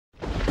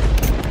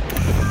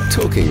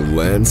Talking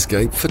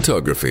landscape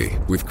photography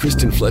with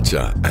Kristen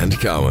Fletcher and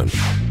Cowan.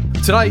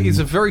 Today is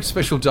a very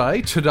special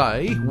day.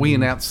 Today we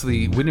announce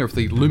the winner of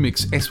the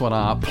Lumix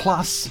S1R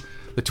Plus,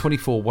 the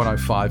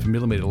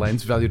 24-105mm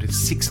lens valued at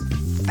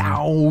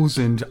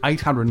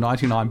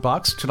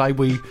 $6,899. Today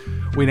we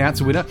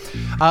announce a winner.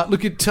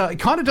 Look, it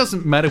kind of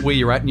doesn't matter where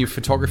you're at in your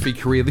photography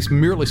career. This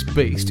mirrorless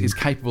beast is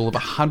capable of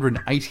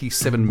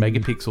 187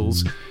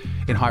 megapixels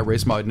in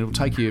high-res mode, and it'll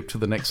take you to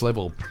the next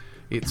level.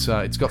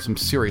 It's got some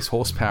serious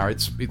horsepower.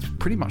 It's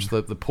pretty much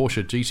the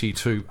Porsche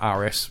GT2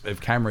 RS of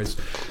cameras.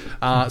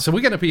 So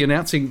we're going to be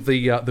announcing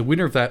the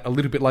winner of that a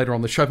little bit later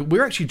on the show. But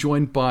we're actually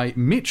joined by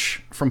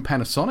Mitch from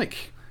Panasonic.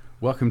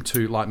 Welcome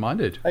to Light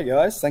Minded. Hey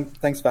guys,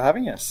 thanks for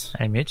having us.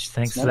 Hey Mitch,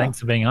 thanks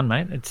for being on,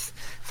 mate. It's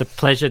a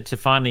pleasure to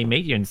finally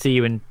meet you and see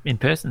you in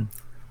person.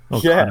 Well,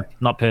 yeah, kind of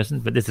not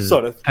person, but this is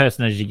sort of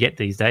person as you get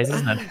these days,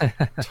 isn't it?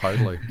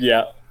 Totally.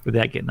 Yeah.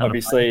 Without getting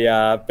obviously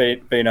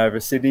been over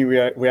Sydney,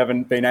 we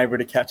haven't been able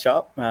to catch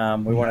up.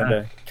 We wanted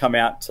to come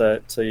out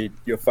to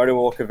your photo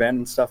walk event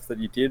and stuff that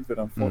you did, but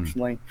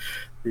unfortunately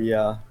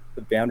the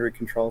boundary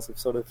controls have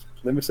sort of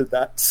limited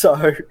that.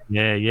 So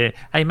yeah.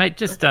 Hey mate,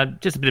 just a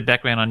bit of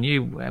background on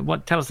you.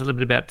 Tell us a little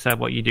bit about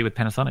what you do with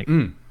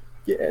Panasonic.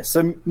 Yeah,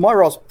 so my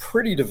role's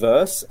pretty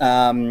diverse.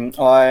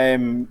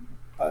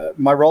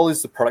 My role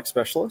is the product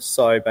specialist.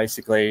 So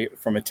basically,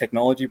 from a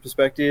technology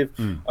perspective,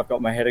 I've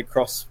got my head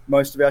across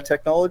most of our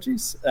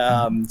technologies.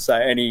 So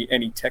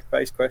any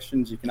tech-based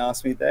questions you can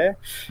ask me there.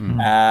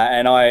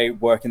 And I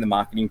work in the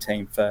marketing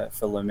team for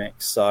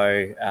Lumix.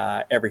 So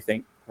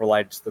everything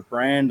related to the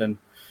brand and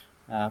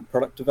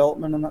product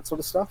development and that sort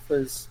of stuff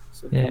comes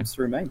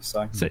through me.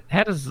 So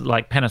how does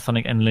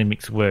Panasonic and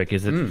Lumix work?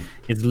 Is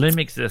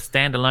Lumix a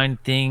standalone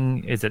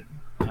thing? Does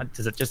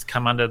it just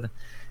come under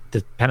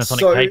the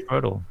Panasonic pay for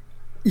it or?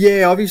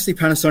 Yeah, obviously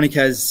Panasonic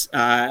has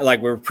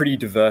we're a pretty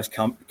diverse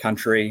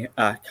company,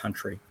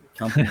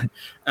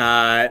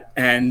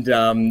 and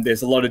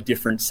there's a lot of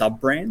different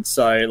sub brands.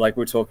 So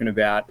we're talking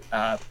about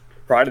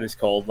prior to this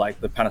called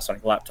the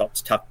Panasonic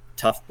laptops,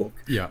 Tough Book.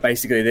 Yeah.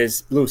 Basically,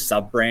 there's little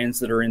sub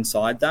brands that are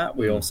inside that.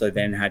 We also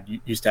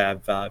then used to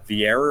have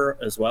Viera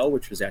as well,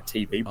 which was our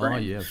TV brand. Oh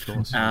yeah, of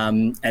course.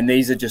 And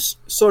these are just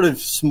sort of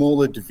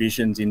smaller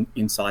divisions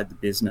inside the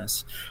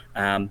business.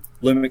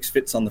 Lumix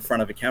fits on the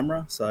front of a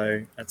camera,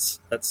 so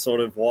that's sort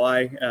of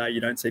why you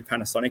don't see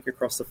Panasonic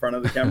across the front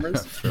of the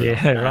cameras.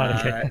 Yeah,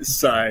 right. Okay.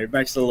 So it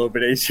makes it a little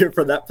bit easier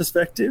from that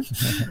perspective.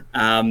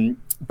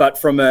 But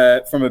from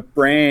a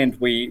brand,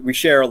 we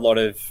share a lot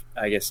of,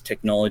 I guess,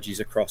 technologies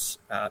across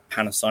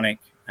Panasonic.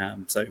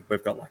 So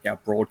we've got our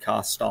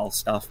broadcast style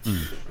stuff in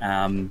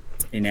our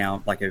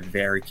our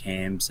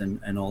VariCams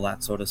and all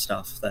that sort of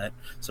stuff that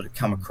sort of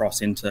come across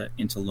into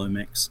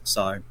Lumix.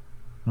 So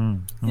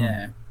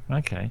yeah.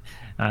 Okay,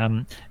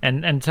 and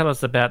tell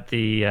us about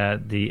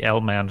the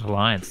L-Mount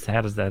Alliance.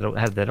 How did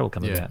that all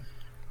come about?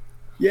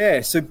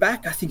 Yeah, so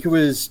back, I think it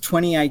was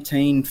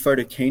 2018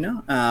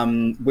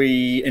 Photokina,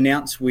 we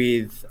announced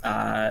with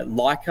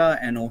Leica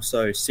and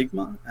also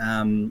Sigma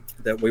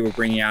that we were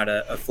bringing out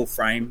a full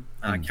frame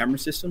camera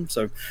system.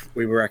 So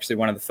we were actually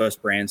one of the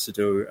first brands to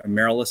do a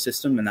mirrorless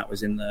system, and that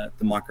was in the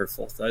Micro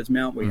Four Thirds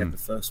mount. We had the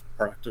first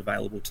product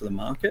available to the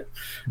market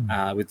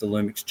with the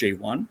Lumix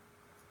G1.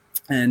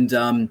 And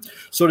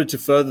sort of to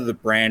further the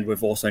brand,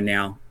 we've also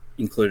now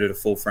included a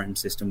full frame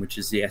system, which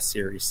is the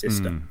S-Series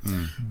system.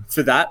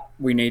 For that,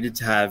 we needed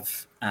to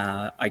have,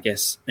 I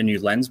guess, a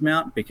new lens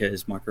mount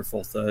because Micro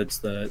Four Thirds,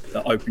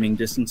 the opening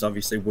distance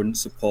obviously wouldn't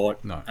support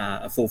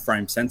a full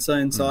frame sensor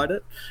inside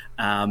it.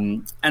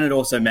 And it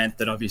also meant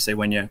that obviously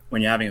when you're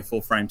having a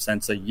full frame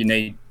sensor, you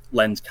need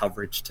lens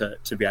coverage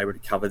to be able to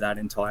cover that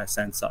entire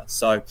sensor.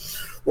 So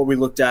what we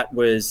looked at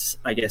was,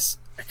 I guess,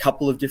 a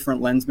couple of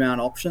different lens mount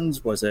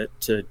options. Was it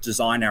to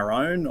design our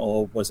own,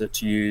 or was it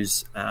to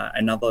use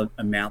another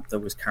mount that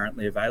was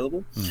currently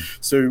available?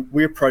 So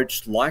we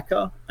approached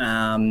Leica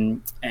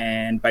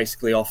and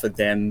basically offered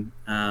them,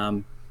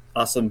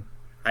 asked them,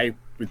 hey,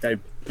 would they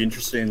be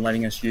interested in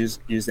letting us use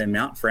their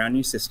mount for our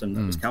new system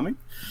that was coming?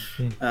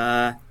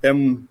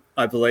 Then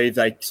I believe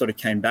they sort of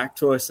came back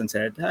to us and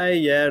said, hey,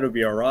 yeah, it'll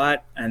be all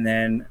right. And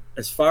then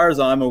as far as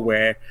I'm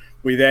aware,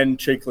 we then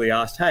cheekily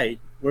asked, hey,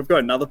 we've got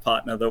another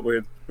partner that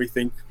we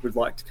think would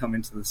like to come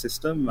into the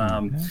system.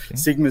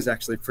 Sigma's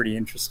actually pretty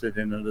interested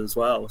in it as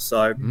well.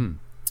 So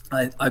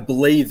I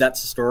believe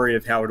that's the story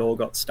of how it all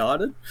got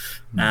started.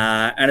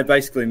 And it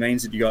basically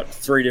means that you got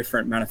 3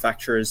 different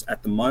manufacturers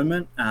at the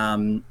moment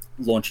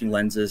launching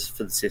lenses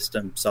for the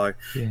system. So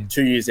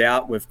 2 years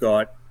out, we've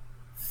got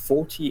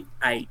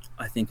 48,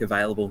 I think,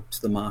 available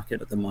to the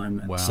market at the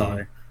moment. Wow.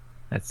 So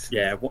that's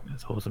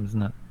awesome,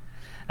 isn't it?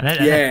 And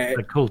that's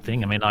a cool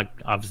thing. I mean,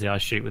 obviously I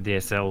shoot with the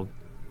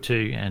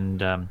SL2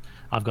 and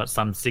I've got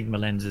some Sigma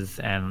lenses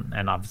and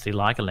obviously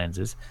Leica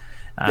lenses.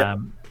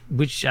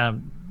 Which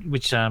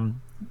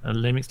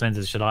Lumix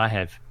lenses should I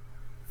have?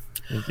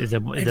 Is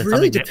it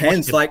really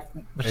depends.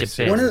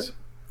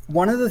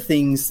 One of the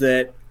things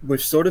that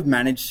we've sort of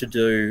managed to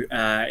do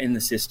in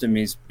the system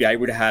is be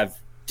able to have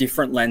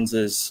different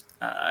lenses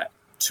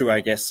to,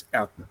 I guess,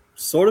 our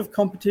sort of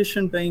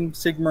competition being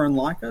Sigma and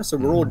Leica. So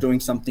we're all doing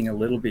something a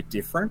little bit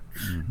different.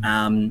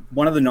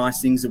 One of the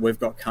nice things that we've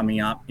got coming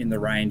up in the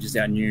range is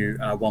our new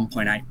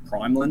 1.8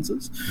 prime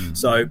lenses.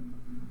 So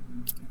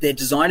they're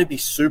designed to be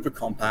super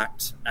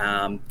compact.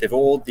 They've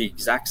all the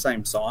exact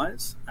same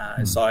size,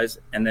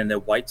 and then their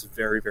weight's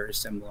very, very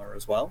similar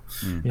as well.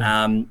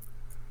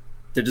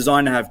 They're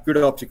designed to have good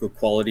optical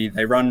quality.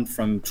 They run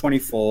from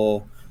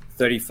 24,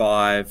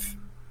 35,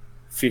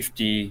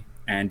 50,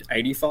 and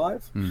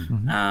 85.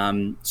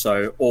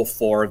 So all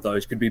 4 of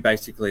those could be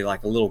basically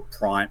like a little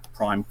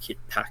prime kit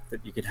pack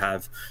that you could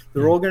have.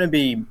 They're all going to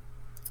be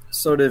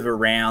sort of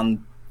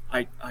around,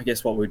 I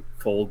guess, what we'd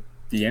call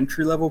the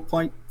entry level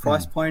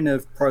price point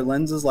of pro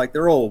lenses. Like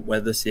they're all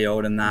weather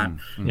sealed and that.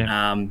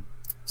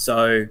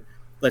 So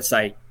let's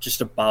say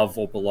just above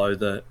or below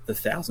the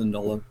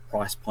 $1,000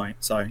 price point.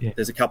 So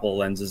there's a couple of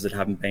lenses that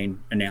haven't been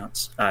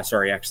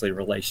actually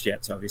released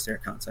yet. So obviously I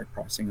can't say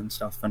pricing and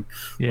stuff and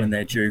when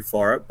they're due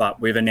for it, but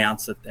we've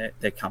announced that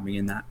they're coming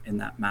in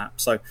that map.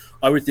 So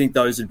I would think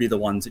those would be the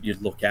ones that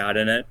you'd look at,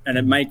 and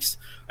it makes,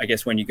 I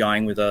guess, when you're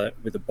going with a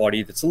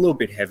body that's a little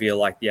bit heavier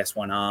like the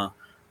S1R,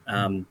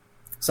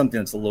 something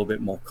that's a little bit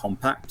more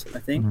compact, I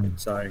think.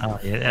 So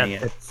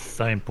that's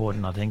so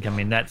important, I think. I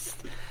mean, that's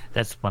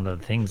one of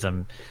the things.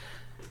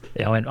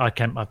 I've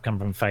come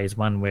from phase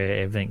 1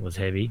 where everything was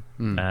heavy,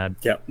 down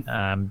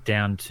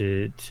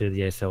to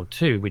the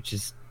SL2, which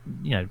is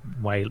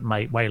way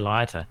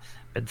lighter,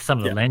 but some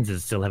of the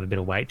lenses still have a bit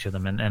of weight to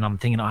them, and I'm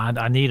thinking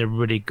I need a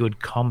really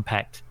good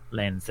compact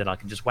lens that I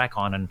can just whack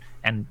on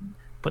and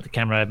put the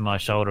camera over my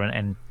shoulder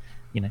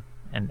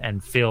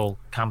and feel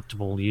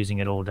comfortable using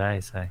it all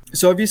day.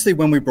 So obviously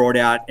when we brought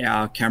out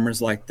our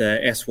cameras like the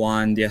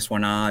S1, the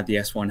S1R, the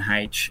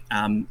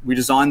S1H, we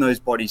designed those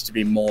bodies to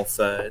be more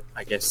for,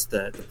 I guess,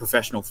 the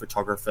professional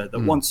photographer that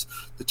wants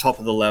the top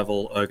of the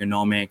level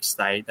ergonomics.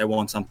 They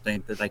want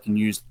something that they can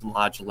use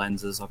larger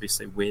lenses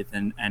obviously with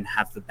and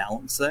have the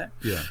balance there.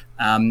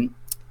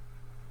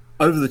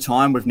 Over the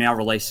time, we've now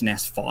released an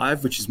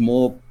S5, which is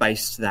more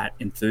based to that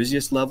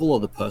enthusiast level or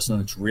the person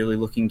that's really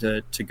looking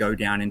to go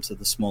down into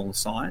the smaller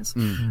size.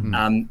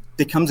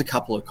 There comes a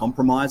couple of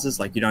compromises,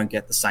 like you don't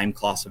get the same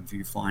class of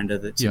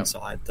viewfinder that's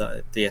inside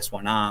the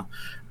S1R,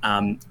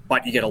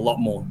 but you get a lot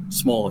more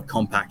smaller,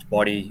 compact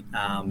body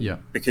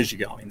because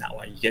you're going that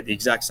way. You get the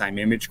exact same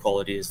image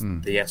quality as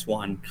the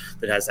S1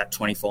 that has that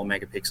 24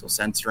 megapixel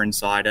sensor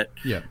inside it.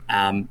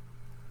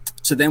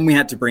 So then we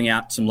had to bring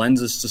out some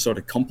lenses to sort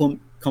of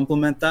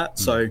complement that.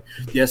 So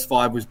the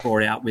S5 was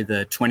brought out with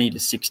a 20 to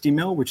 60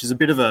 mil, which is a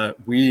bit of a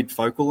weird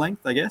focal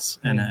length, I guess,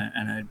 and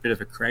a bit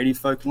of a creative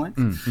focal length.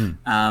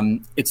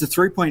 It's a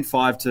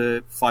 3.5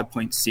 to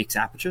 5.6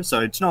 aperture,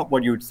 so it's not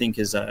what you would think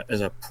as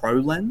a pro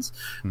lens,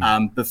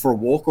 but for a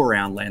walk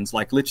around lens,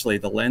 like literally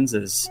the lens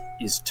is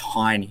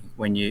tiny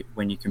when you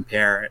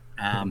compare it.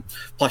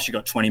 Plus you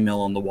got 20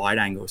 mil on the wide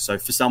angle, so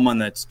for someone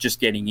that's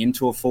just getting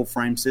into a full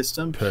frame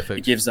system,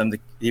 it gives them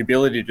the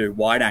ability to do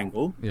wide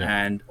angle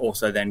and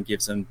also then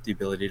gives them the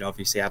ability to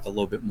obviously have a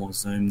little bit more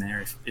zoom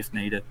there if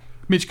needed.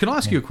 Mitch, can I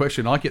ask you a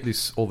question? I get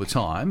this all the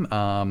time.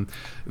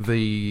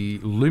 The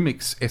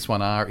Lumix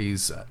S1R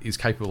is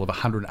capable of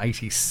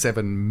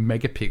 187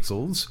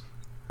 megapixels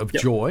of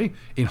joy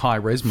in high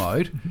res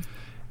mode.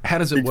 How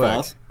does it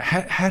work?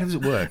 How does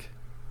it work?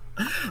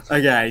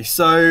 Okay,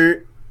 so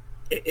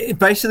it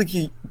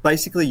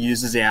basically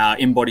uses our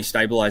in-body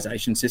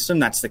stabilization system.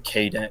 That's the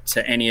key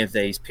to any of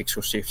these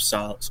pixel shift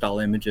style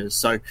images.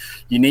 So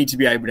you need to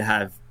be able to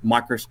have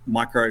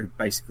micro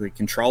basically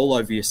control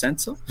over your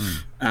sensor.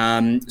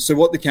 So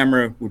what the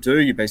camera will do,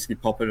 you basically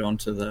pop it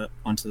onto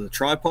the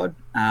tripod.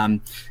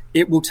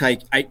 It will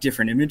take 8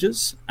 different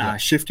images,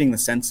 shifting the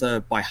sensor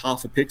by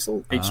half a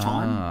pixel each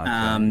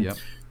time.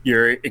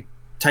 You're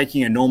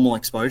taking a normal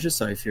exposure,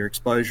 so if your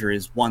exposure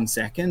is 1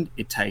 second,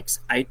 it takes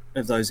 8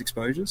 of those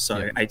exposures,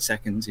 so 8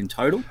 seconds in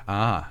total.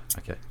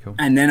 Okay, cool.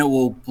 And then it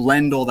will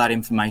blend all that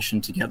information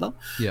together.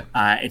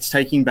 It's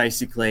taking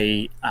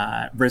basically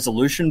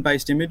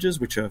resolution-based images,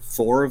 which are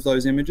 4 of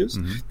those images.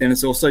 Then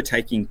it's also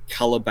taking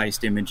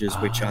color-based images,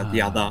 which are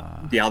the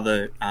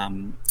other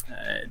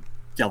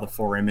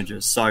 4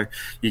 images. So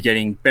you're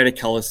getting better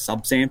color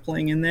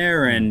subsampling in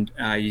there, and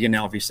you're going to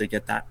obviously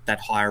get that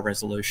higher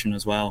resolution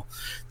as well.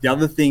 The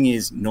other thing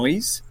is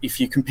noise. If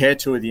you compare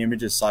 2 of the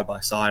images side by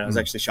side, I was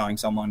actually showing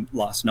someone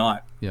last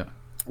night,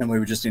 and we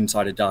were just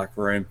inside a dark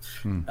room.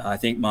 I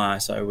think my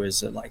ISO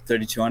was at like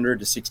 3200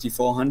 to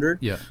 6400.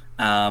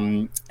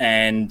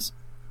 And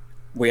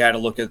we had a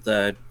look at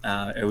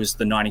it was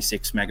the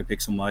 96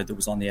 megapixel mode that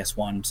was on the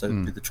S1, so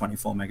with the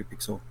 24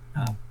 megapixel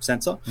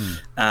sensor.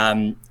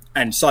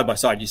 And side by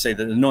side, you see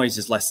that the noise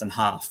is less than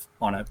half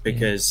on it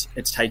because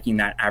it's taking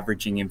that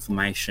averaging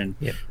information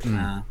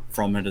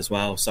from it as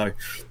well. So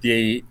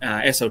the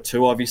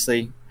SL2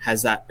 obviously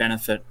has that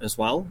benefit as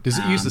well. Does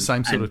it use the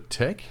same sort of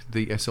tech,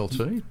 the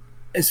SL2?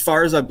 As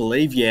far as I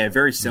believe,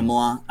 very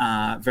similar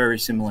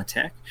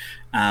tech.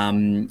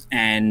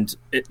 And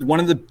one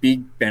of the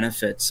big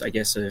benefits, I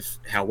guess, of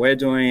how we're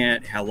doing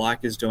it, how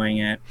Leica's doing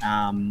it,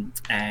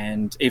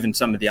 and even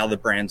some of the other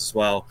brands as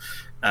well,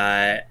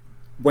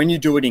 when you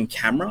do it in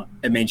camera,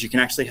 it means you can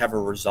actually have a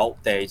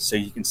result there so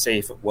you can see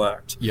if it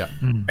worked. Yeah.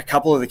 A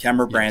couple of the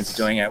camera brands are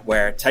doing it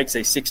where it takes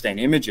these 16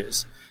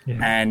 images,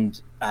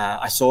 and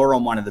I saw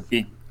on one of the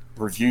big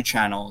review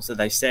channels that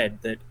they said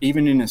that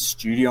even in a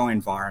studio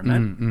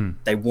environment,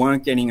 they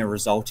weren't getting a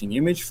resulting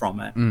image from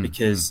it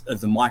because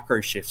of the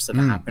micro shifts that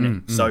are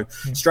happening. So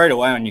straight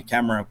away on your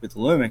camera with the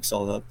Lumix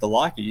or the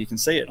Leica, you can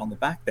see it on the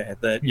back there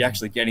that you're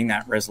actually getting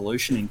that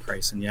resolution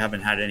increase, and you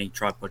haven't had any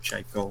tripod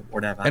shake or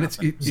whatever. And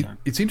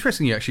it's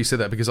interesting you actually said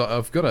that, because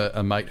I've got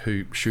a mate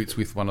who shoots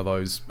with one of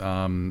those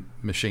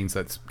machines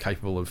that's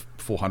capable of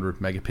 400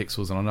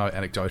 megapixels, and I know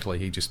anecdotally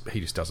he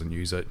just doesn't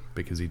use it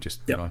because he just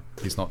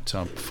he's not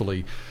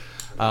fully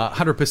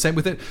 100%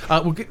 with it.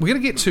 We're going to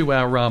get to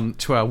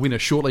our winner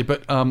shortly,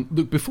 but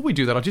look, before we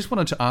do that, I just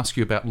wanted to ask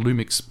you about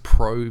Lumix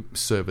Pro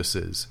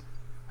services,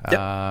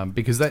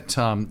 because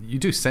that you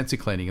do sensor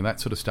cleaning and that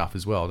sort of stuff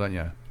as well, don't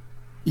you?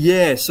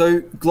 Yeah,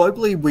 so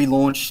globally we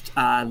launched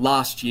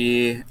last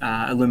year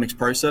Lumix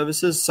Pro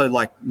services. So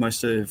like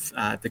most of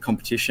the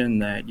competition,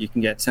 that you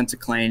can get sensor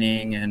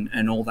cleaning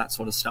and all that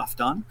sort of stuff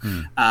done.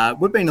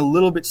 We've been a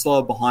little bit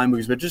slower behind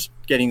because we're just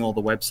getting all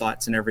the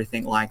websites and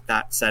everything like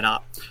that set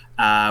up,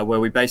 where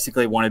we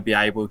basically want to be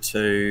able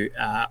to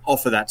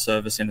offer that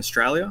service in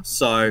Australia.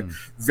 So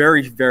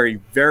very, very,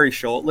 very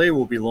shortly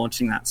we'll be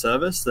launching that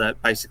service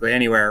that basically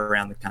anywhere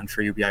around the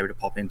country you'll be able to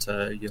pop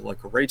into your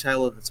local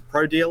retailer that's a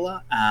pro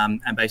dealer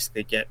and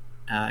basically get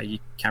your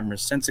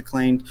camera's sensor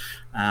cleaned.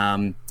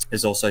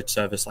 There's also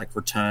service like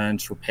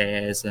returns,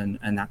 repairs, and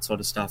that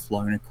sort of stuff,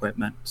 loan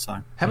equipment.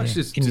 So how much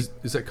does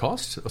that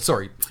cost? Oh,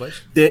 sorry,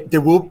 Fletch.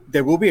 There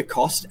will be a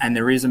cost, and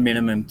there is a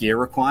minimum gear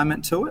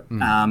requirement to it.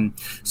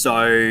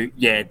 So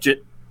yeah,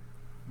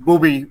 we'll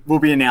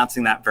be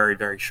announcing that very,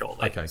 very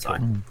shortly. Okay, so.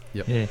 cool.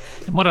 Yep. Yeah.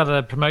 And what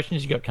other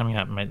promotions you got coming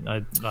up, mate?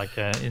 Like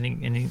in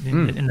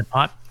the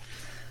pipe?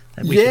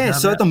 Yeah,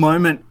 so at the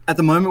moment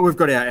we've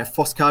got our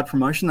FPOS card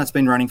promotion that's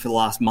been running for the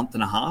last month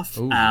and a half.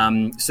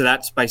 So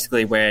that's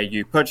basically where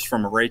you purchase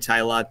from a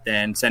retailer,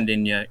 then send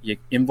in your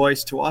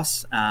invoice to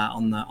us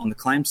on the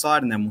claim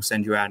side, and then we'll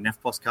send you out an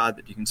FPOS card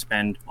that you can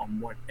spend on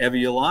whatever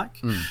you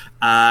like.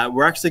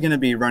 We're actually going to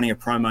be running a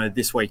promo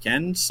this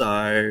weekend,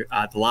 so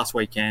the last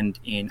weekend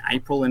in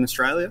April in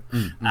Australia.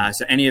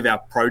 So any of our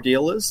pro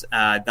dealers,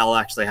 they'll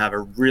actually have a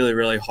really,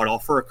 really hot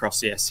offer across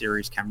the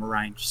S-Series camera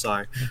range.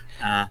 So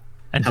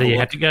and so you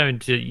have to go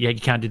into, you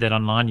can't do that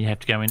online. You have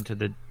to go into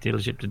the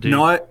dealership to do.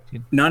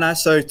 No.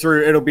 So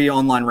it'll be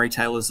online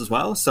retailers as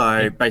well.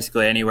 So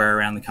basically anywhere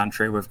around the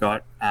country, we've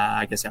got,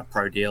 I guess, our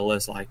pro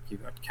dealers, like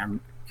you've got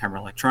Camera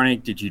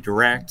Electronic,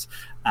 DigiDirect,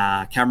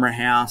 Camera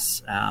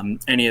House,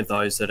 any of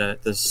those that are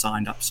the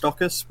signed up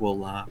stockists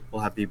will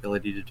have the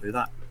ability to do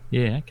that.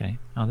 Yeah. Okay.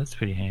 Oh, that's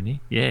pretty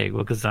handy. Yeah.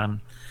 Well, because I'm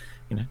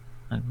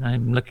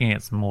looking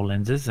at some more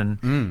lenses, and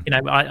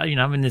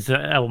I'm in this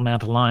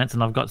L-Mount Alliance,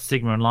 and I've got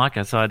Sigma and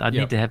Leica, so I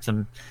need to have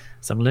some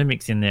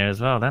Lumix in there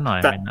as well, don't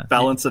I?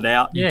 Balance it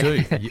out. You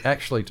do. You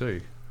actually do.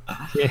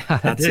 Yeah,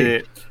 that's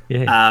it.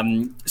 Yeah.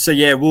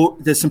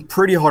 There's some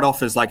pretty hot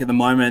offers. Like at the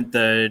moment,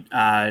 the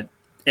F4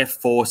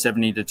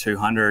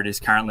 70-200 is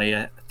currently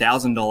a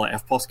 $1,000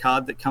 FPOS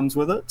card that comes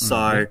with it.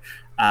 So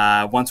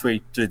once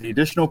we do the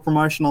additional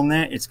promotion on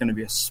there, it's going to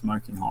be a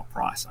smoking hot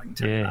price, I can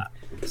tell you that.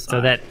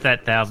 So that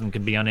 1,000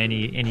 could be on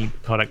any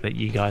product that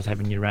you guys have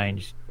in your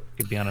range.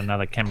 Could be on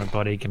another camera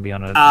body, can be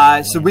on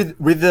a... So with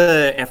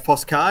the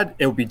FPOS card,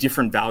 it'll be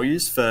different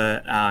values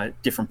for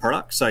different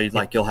products. So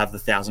like you'll have the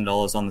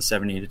 $1,000 on the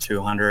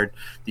 70-200.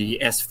 The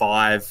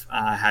S5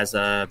 has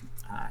I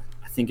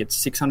think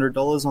it's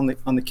 $600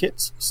 on the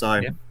kits. So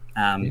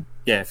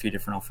a few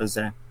different offers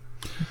there.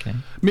 Okay.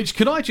 Mitch,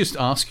 could I just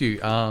ask you,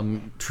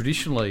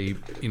 traditionally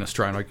in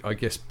Australia, I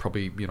guess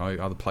probably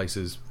other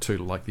places too,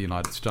 like the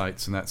United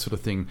States and that sort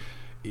of thing,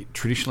 it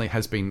traditionally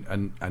has been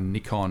a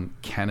Nikon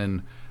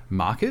Canon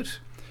market.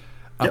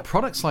 Are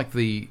products like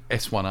the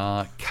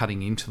S1R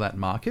cutting into that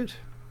market?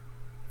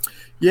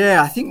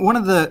 Yeah, I think one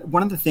of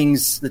the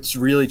things that's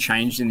really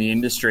changed in the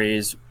industry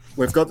is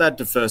we've got that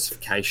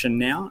diversification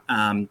now,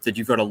 that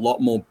you've got a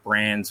lot more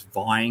brands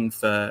vying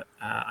for,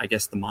 I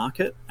guess, the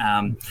market.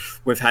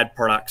 We've had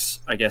products,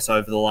 I guess,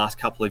 over the last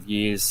couple of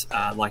years,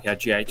 like our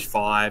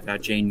GH5, our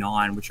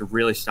G9, which have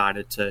really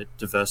started to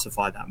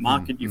diversify that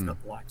market. You've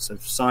got the likes of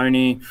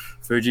Sony,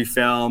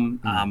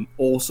 Fujifilm,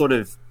 all sort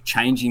of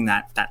changing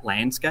that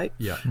landscape.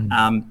 Yeah.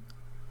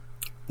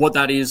 What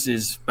that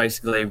is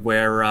basically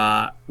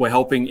we're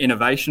helping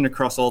innovation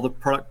across all the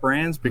product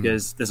brands,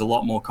 because there's a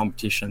lot more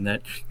competition,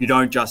 that you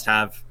don't just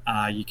have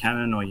your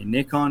Canon or your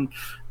Nikon.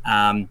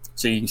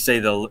 So you can see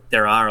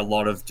there are a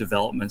lot of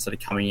developments that are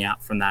coming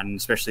out from that, and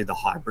especially the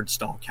hybrid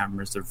style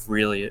cameras that have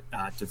really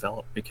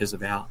developed because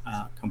of our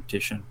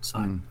competition. So.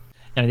 And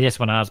the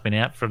S1R has been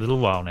out for a little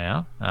while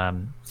now.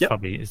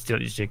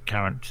 It's your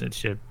current,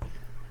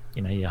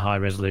 your high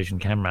resolution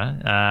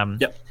camera.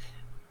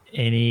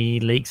 Any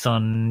leaks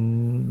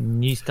on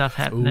new stuff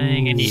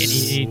happening?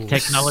 Any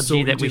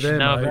technology that we should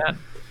know about?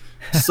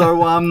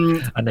 So I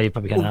know you're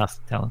probably going to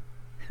tell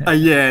them.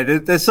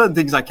 There's certain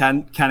things I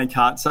can and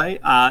can't say.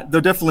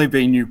 There'll definitely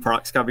be new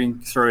products coming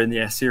through in the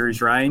S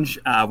series range.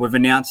 We've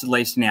announced, at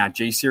least in our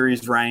G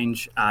series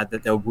range,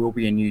 that there will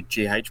be a new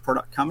GH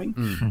product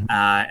coming.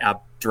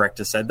 Our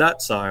director said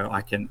that, so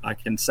I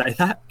can say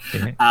that.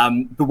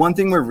 But one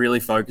thing we're really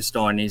focused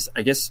on is,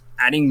 I guess,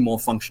 adding more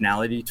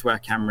functionality to our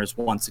cameras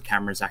once the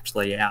camera's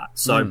actually out.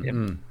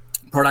 So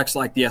products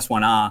like the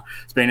S1R,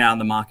 it's been out on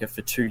the market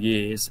for 2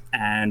 years,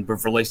 and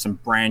we've released some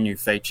brand new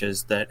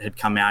features that had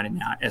come out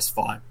in our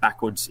S5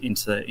 backwards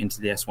into the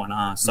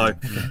S1R. So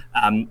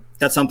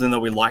that's something that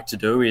we like to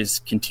do, is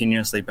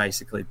continuously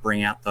basically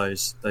bring out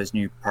those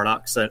new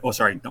products, new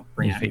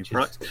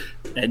products,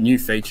 new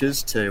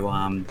features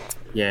to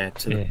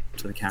the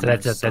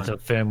cameras. So that's a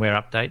firmware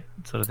update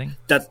sort of thing?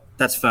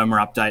 That's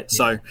firmware update. Yeah.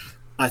 So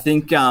I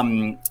think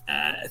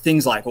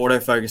things like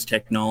autofocus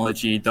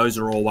technology, those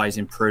are always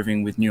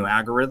improving with new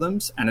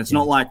algorithms. And it's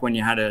not like when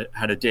you had a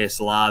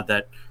DSLR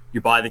that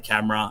you buy the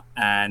camera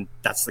and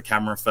that's the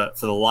camera for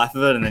the life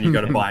of it, and then you've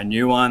got to buy a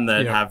new one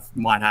that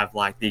might have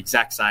like the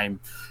exact same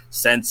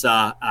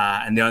sensor,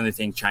 and the only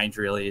thing changed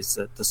really is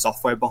the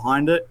software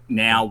behind it.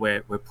 Now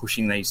we're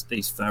pushing these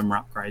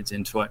firmware upgrades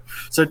into it,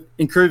 so it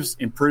improves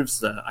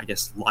the, I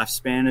guess,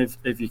 lifespan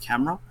of your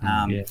camera,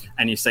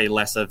 and you see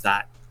less of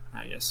that,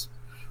 I guess.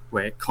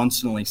 We're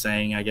constantly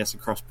seeing, I guess,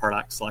 across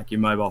products like your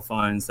mobile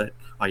phones that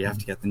you have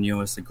to get the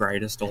newest, the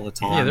greatest all the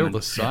time. Yeah, they're all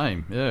the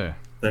same. Yeah.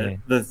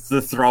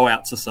 The throw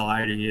out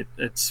society,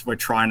 we're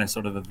trying to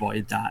sort of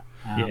avoid that.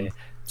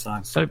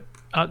 So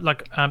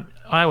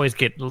I always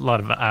get a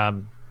lot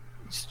of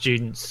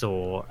students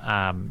or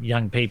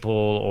young people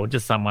or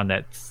just someone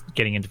that's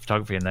getting into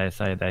photography, and they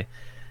say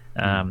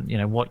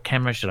what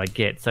camera should I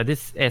get? So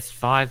this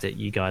S5 that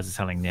you guys are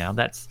selling now,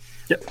 that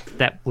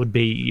would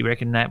be, you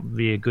reckon that would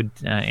be a good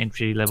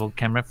entry level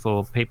camera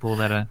for people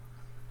that are,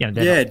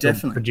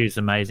 definitely produce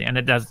amazing, and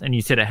it does. And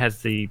you said it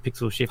has the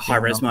pixel shift, high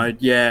res mode.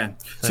 Yeah.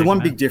 So one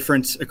big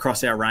difference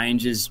across our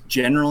range is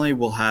generally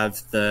we'll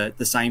have the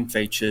same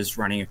features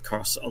running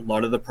across a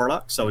lot of the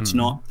products. So it's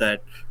not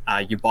that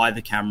you buy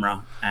the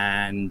camera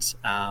and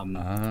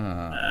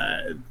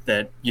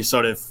that you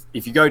sort of,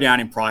 if you go down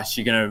in price,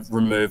 you're going to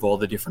remove all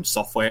the different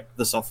software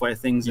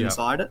things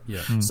inside it.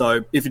 Yeah.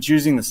 So if it's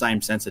using the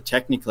same sensor,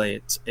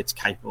 technically it's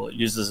capable. It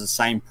uses the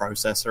same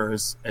processor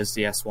as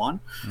the S1,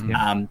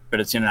 but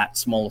it's in that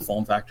smaller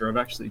form factor. I've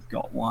actually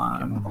got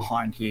one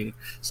behind here.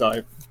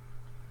 So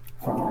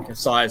from like a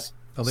size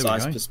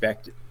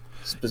perspective,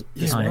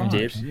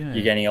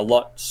 you're getting a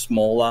lot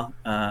smaller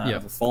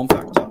of a form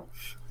factor.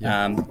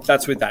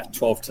 That's with that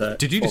 12 to.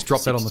 Did you just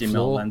drop that on the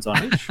floor? Lens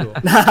on it. Sure.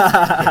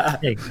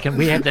 Can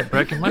we have that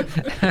broken one?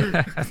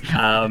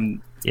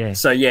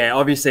 So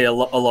obviously a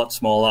lot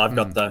smaller. I've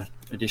got the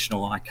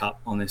additional eye cup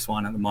on this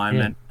one at the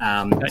moment.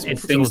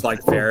 It's things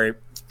like very.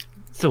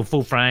 Still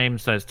full frame,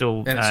 so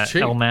still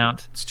L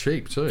mount. It's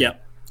cheap too.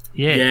 Yep.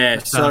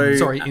 Yeah.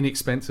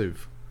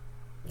 Inexpensive.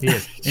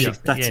 Yes.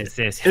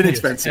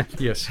 Inexpensive.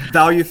 Yes.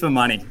 Value for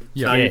money.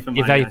 Value for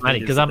money.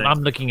 Because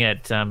I'm looking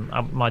at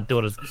my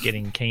daughter's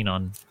getting keen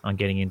on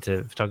getting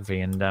into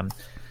photography, and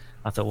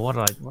I thought,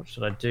 what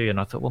should I do? And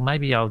I thought, well,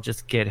 maybe I'll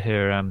just get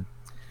her.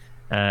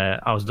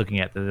 I was looking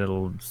at the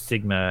little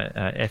Sigma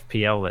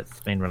FPL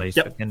that's been released,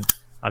 and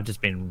I've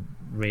just been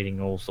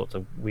reading all sorts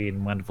of weird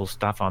and wonderful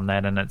stuff on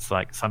that, and it's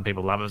like some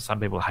people love it, some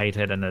people hate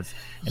it, and it's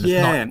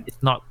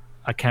not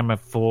a camera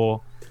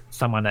for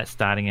someone that's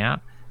starting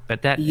out.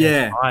 But that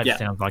S5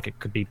 sounds like it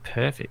could be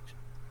perfect.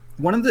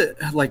 One of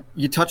the,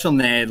 you touch on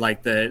there,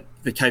 like the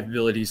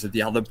capabilities of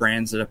the other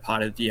brands that are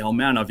part of the L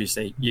mount.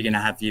 Obviously, you're going to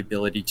have the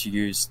ability to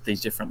use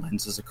these different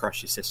lenses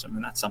across your system,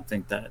 and that's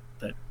something that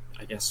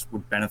I guess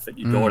would benefit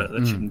your daughter,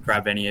 that she can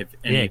grab any of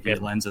your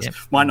lenses.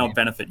 Might not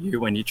benefit you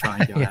when you try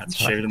and go out and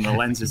shoot, and the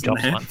lens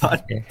isn't there.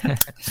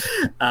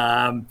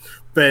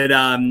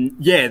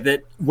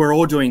 That we're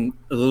all doing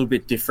a little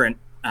bit different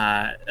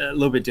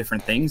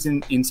things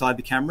inside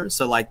the cameras.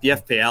 So like the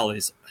FPL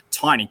is a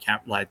tiny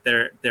camera, like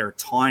they're a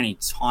tiny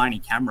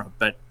camera,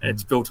 but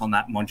it's built on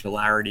that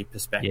modularity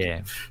perspective.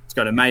 Yeah. It's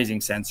got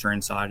amazing sensor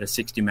inside, a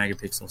 60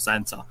 megapixel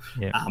sensor.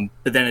 Yeah.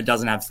 But then it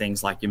doesn't have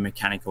things like your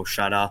mechanical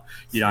shutter.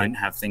 You don't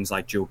have things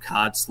like dual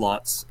card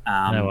slots.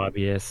 No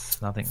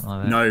IBS, nothing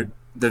like that. No.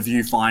 The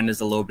viewfinder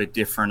is a little bit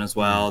different as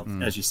well,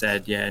 as you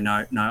said.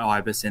 No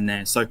IBIS in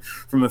there. So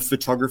from a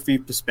photography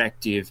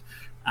perspective,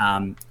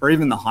 or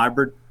even the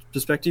hybrid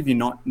perspective, you're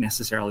not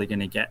necessarily going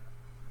to get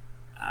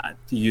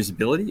the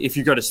usability. If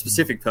you've got a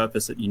specific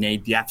purpose that you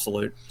need the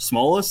absolute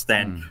smallest,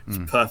 then it's a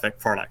perfect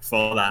product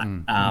for that.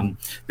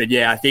 But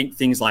I think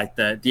things like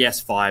the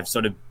S5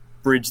 sort of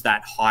bridge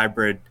that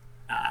hybrid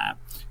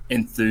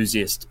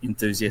enthusiast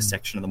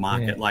section of the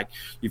market. Like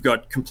you've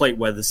got complete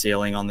weather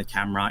sealing on the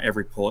camera,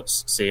 every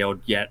port's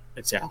sealed, yet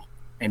it's our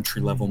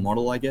entry-level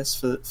model, I guess,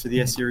 for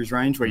the S-Series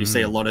range, where you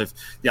see a lot of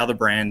the other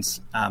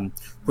brands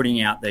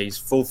putting out these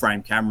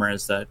full-frame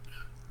cameras that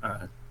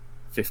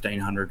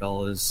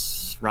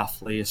 $1,500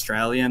 roughly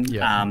Australian,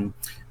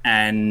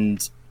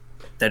 and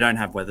they don't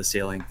have weather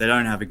sealing. They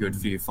don't have a good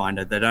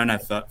viewfinder. They don't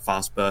have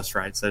fast burst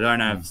rates. They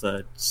don't have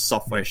the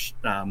software.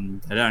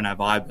 They don't have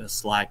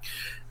IBIS. Like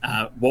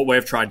what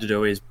we've tried to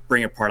do is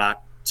bring a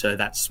product to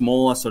that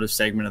smaller sort of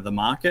segment of the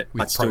market,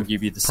 but still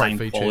give you the same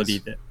features.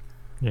 Quality.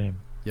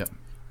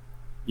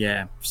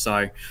 Yeah.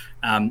 So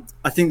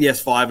I think the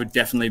S5 would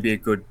definitely be a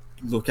good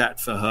look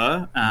at for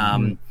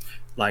her.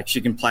 Like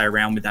she can play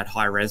around with that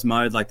high res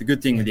mode. Like the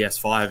good thing with the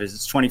S5 is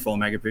it's 24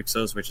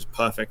 megapixels, which is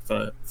perfect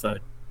for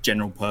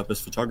general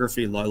purpose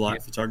photography, low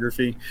light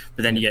photography,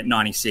 but then you get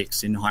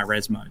 96 in high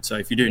res mode. So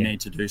if you do need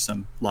to do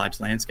some large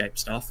landscape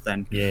stuff,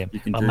 then you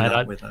can do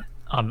that with it.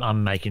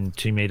 I'm making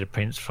 2 meter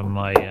prints from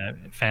my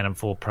Phantom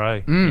 4 Pro,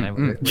 with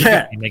a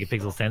 50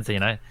 megapixel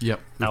sensor,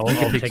 all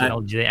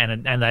technology there,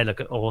 and they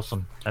look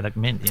awesome. They look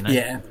mint,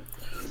 Yeah.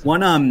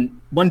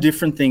 One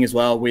different thing as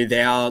well with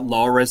our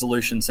lower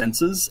resolution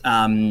sensors,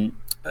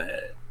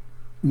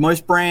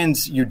 most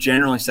brands, you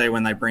generally say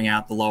when they bring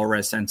out the lower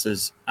res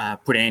sensors,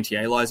 put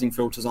anti-aliasing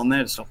filters on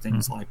there to stop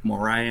things like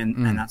moire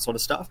and that sort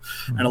of stuff.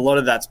 And a lot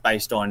of that's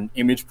based on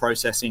image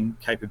processing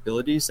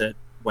capabilities that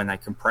when they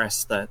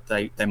compress that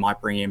they might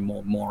bring in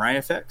more moire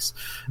effects.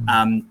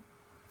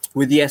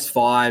 With the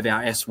S5,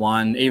 our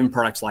S1, even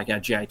products like our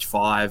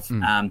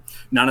GH5,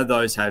 none of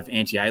those have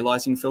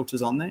anti-aliasing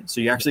filters on there.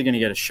 So you're actually going to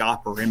get a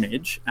sharper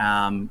image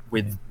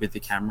with the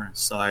camera.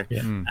 So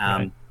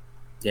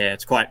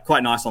it's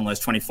quite nice on those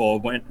 24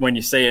 when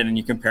you see it and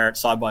you compare it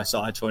side by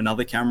side to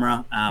another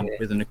camera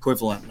with an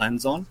equivalent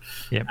lens on.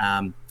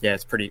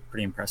 It's pretty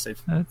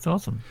impressive. That's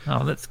awesome.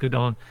 Oh, that's good.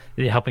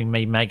 You're helping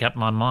me make up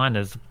my mind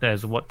as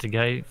what to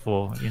go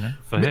for,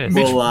 for her.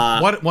 Mitch,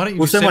 why don't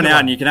you send one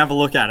out and you can have a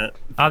look at it?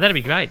 Oh, that'd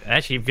be great.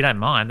 Actually, if you don't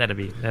mind, that'd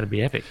be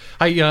epic.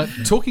 Hey,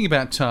 talking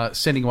about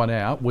sending one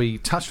out, we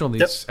touched on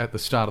this at the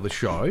start of the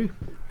show,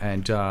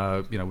 and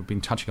we've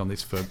been touching on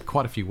this for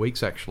quite a few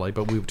weeks actually.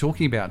 But we were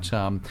talking about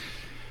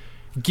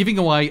giving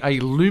away a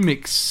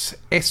Lumix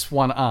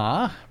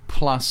S1R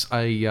plus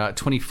a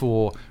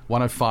 24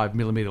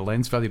 105mm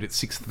lens valued at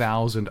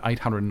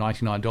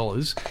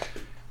 $6,899.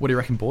 What do you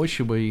reckon, boys?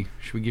 Should we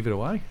give it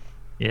away?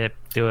 Yeah,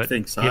 do it. I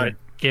think so.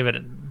 Give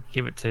it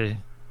to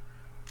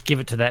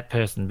that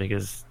person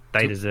because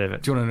they deserve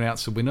it. Do you want to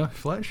announce the winner,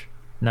 Flash?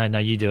 No,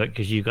 you do it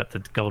because you got the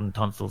golden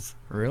tonsils.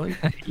 Really?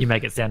 You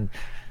make it sound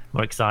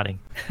more exciting.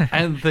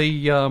 And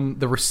the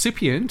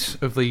recipient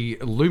of the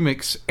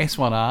Lumix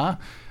S1R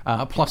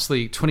plus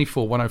the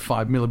 24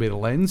 105mm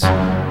lens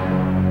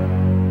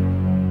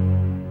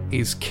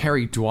is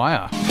Kerry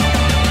Dwyer.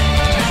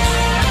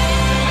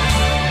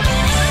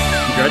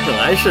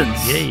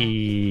 Congratulations!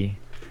 Yay!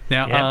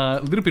 Now,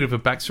 a little bit of a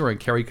backstory on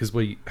Kerry because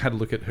we had a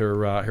look at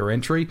her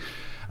entry.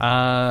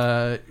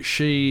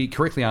 She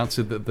correctly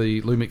answered that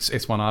the Lumix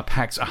S1R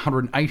packs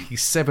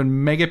 187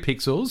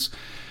 megapixels.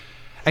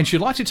 And she'd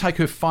like to take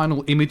her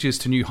final images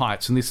to new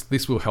heights, and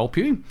this will help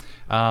you.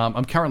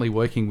 I'm currently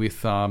working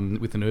with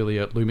an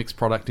earlier Lumix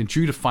product, and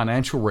due to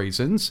financial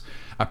reasons,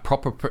 a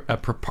proper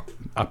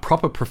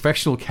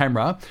professional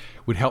camera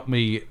would help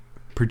me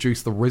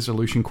produce the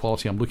resolution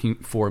quality I'm looking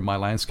for in my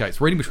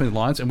landscapes. Reading between the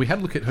lines, and we had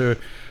a look at her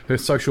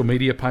social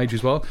media page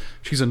as well.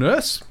 She's a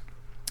nurse.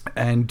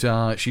 And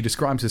she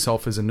describes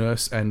herself as a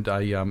nurse and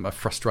a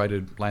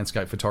frustrated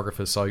landscape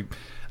photographer. So,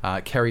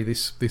 Kerry,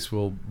 this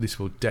will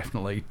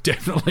definitely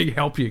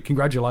help you.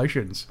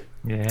 Congratulations.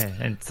 Yeah,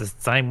 and it's the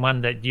same one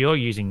that you're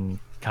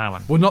using,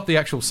 Carmen. Well, not the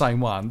actual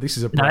same one. This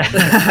is a brand.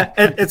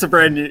 It's a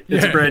brand new.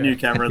 It's a brand new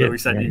camera that we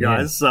sent you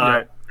guys.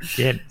 So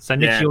So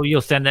Nick,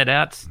 you'll send that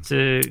out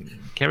to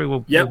Kerry.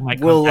 We'll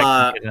make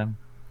contact.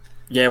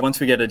 Once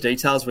we get her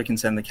details, we can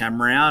send the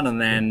camera out,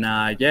 and then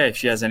if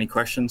she has any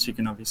questions, you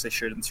can obviously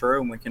shoot them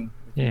through, and we can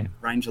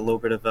arrange a little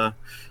bit of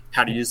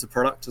how to use the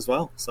product as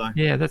well. So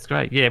that's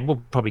great. Yeah,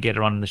 we'll probably get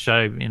her on the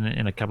show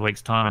in a couple of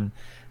weeks' time and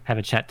have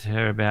a chat to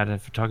her about her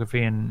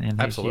photography and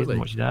who she is and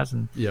what she does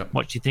and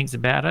what she thinks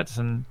about it,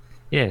 and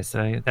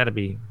so that'd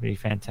be really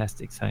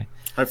fantastic. So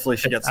hopefully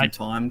she gets some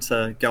time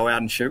to go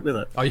out and shoot with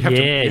it. Oh, you have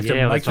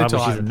to make the time.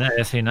 She's a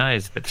nurse, who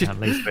knows? But just, at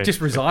least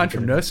just resign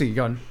from nursing. You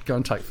go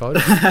and take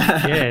photos.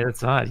 Yeah,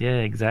 that's right. Yeah,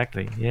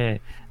 exactly. Yeah,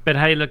 but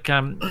hey, look,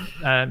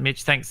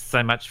 Mitch, thanks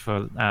so much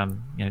for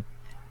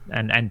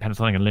and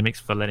Panasonic and Lumix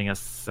for letting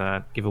us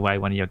give away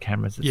one of your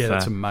cameras. It's,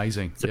 that's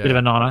amazing. It's a bit of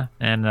an honour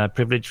and a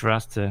privilege for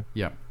us to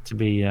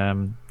be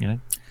and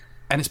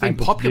it's been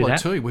popular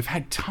too. We've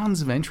had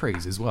tons of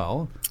entries as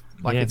well.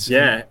 It's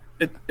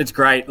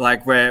great.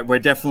 Like we're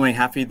definitely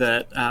happy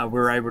that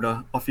we're able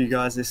to offer you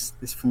guys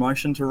this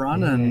promotion to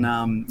run,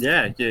 and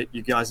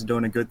you guys are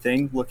doing a good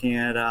thing. Looking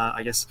at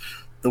I guess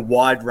the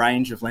wide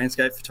range of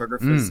landscape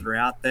photographers that are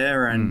out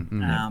there,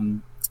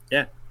 and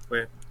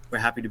we're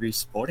happy to be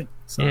supporting.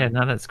 So. Yeah,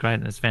 no, that's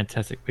great. That's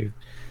fantastic.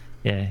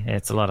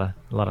 It's a lot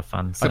of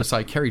fun. So. I'd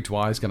say Kerry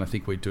Dwyer's going to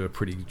think we do a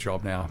pretty good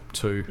job now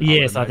too.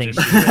 Yes, I think.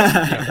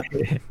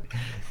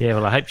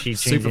 Well, I hope she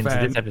tunes into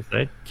this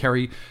episode.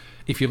 Kerry,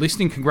 if you're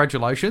listening,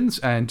 congratulations,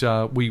 and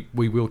we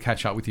will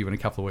catch up with you in a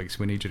couple of weeks.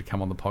 We need you to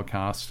come on the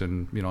podcast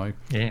and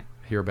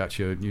hear about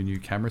your new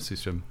camera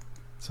system.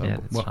 So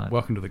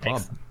welcome to the club.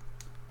 Excellent.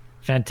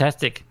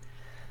 Fantastic.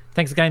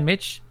 thanks again,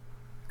 Mitch.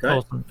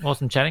 Great.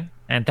 Awesome chatting,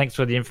 and thanks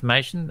for the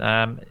information.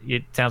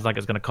 It sounds like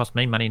it's going to cost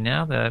me money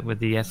now with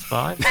the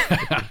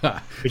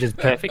S5, which is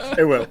perfect.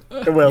 It will.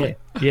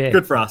 Yeah.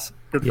 Good for us.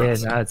 No,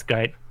 it's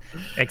great.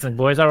 Excellent,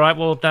 boys. All right.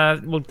 Well,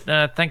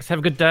 thanks. Have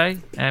a good day,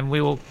 and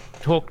we will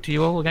talk to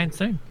you all again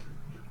soon.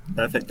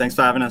 Perfect. Thanks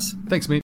for having us. Thanks, Mitch.